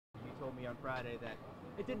me on Friday that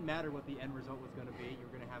it didn't matter what the end result was going to be. You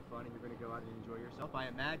were going to have fun and you're going to go out and enjoy yourself. I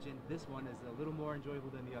imagine this one is a little more enjoyable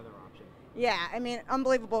than the other option. Yeah, I mean,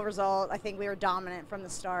 unbelievable result. I think we were dominant from the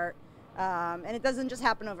start. And it doesn't just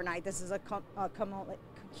happen overnight. This is a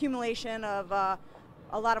accumulation of a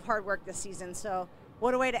lot of hard work this season. So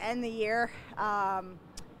what a way to end the year.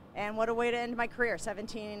 And what a way to end my career.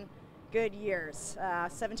 17 good years.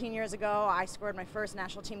 17 years ago, I scored my first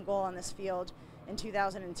national team goal on this field in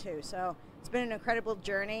 2002. So it's been an incredible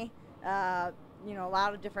journey. You know, a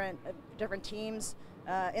lot of different teams,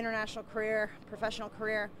 international career, professional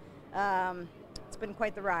career. It's been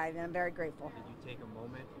quite the ride, and I'm very grateful. Did you take a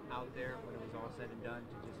moment out there when it was all said and done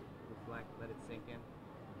to just reflect, let it sink in?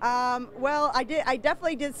 Well, I did. I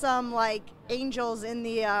definitely did some like angels in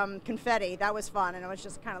the confetti. That was fun, and I was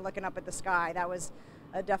just kind of looking up at the sky. That was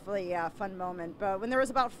definitely a fun moment. But when there was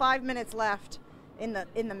about 5 minutes left in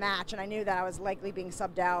the match, and I knew that I was likely being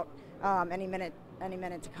subbed out any minute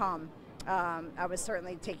to come, I was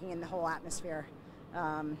certainly taking in the whole atmosphere.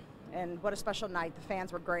 And what a special night. The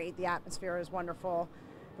fans were great. The atmosphere was wonderful.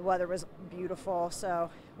 The weather was beautiful. So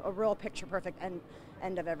a real picture-perfect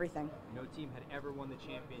end of everything. No team had ever won the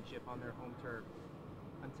championship on their home turf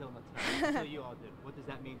until you all did. What does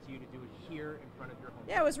that mean to you to do it here in front of your home?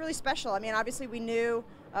 Yeah, it was really special. I mean, obviously we knew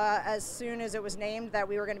as soon as it was named that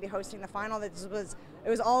we were going to be hosting the final. That it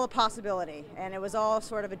was all a possibility, and it was all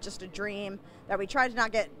sort of just a dream that we tried to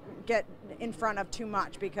not get in front of too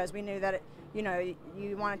much, because we knew that you know,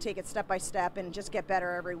 you want to take it step by step and just get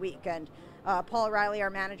better every week. And Paul O'Reilly, our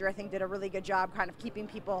manager, I think did a really good job kind of keeping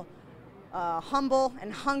people humble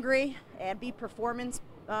and hungry and be performance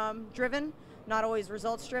driven, not always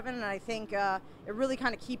results driven. And I think it really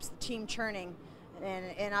kind of keeps the team churning.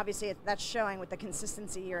 And obviously that's showing with the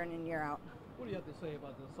consistency year in and year out. What do you have to say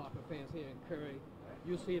about the soccer fans here in Cary?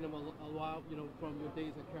 You've seen them a while, you know, from your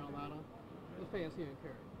days in Carolina. The fans here in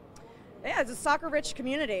Cary. Yeah, it's a soccer-rich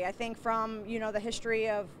community. I think from, you know, the history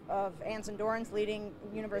of Anson Dorrance leading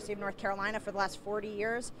University of North Carolina for the last 40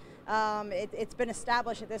 years, it's been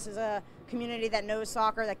established that this is a community that knows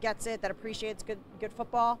soccer, that gets it, that appreciates good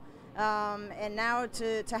football. And now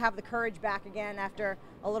to have the courage back again after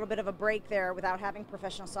a little bit of a break there without having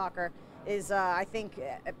professional soccer is, I think,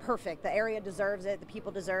 perfect. The area deserves it, the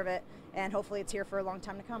people deserve it, and hopefully it's here for a long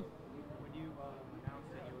time to come. When you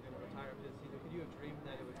announced that you were going to retire for this season, could you have dreamed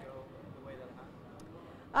that it would go the way that it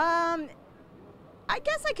happened? I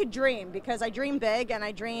guess I could dream, because I dream big, and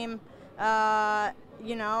I dream,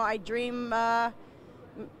 you know, I dream and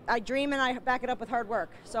I back it up with hard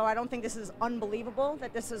work. So I don't think this is unbelievable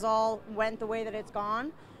that this has all went the way that it's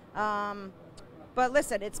gone. But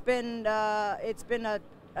listen, it's been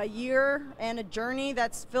a year and a journey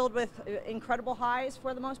that's filled with incredible highs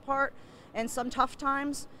for the most part, and some tough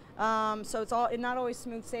times. So it's not always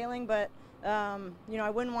smooth sailing, but you know, I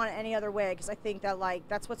wouldn't want it any other way, because I think that like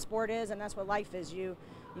that's what sport is and that's what life is. You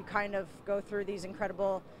kind of go through these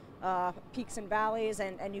incredible peaks and valleys,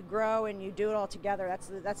 and you grow and you do it all together.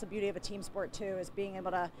 That's the beauty of a team sport too, is being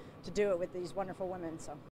able to do it with these wonderful women. So.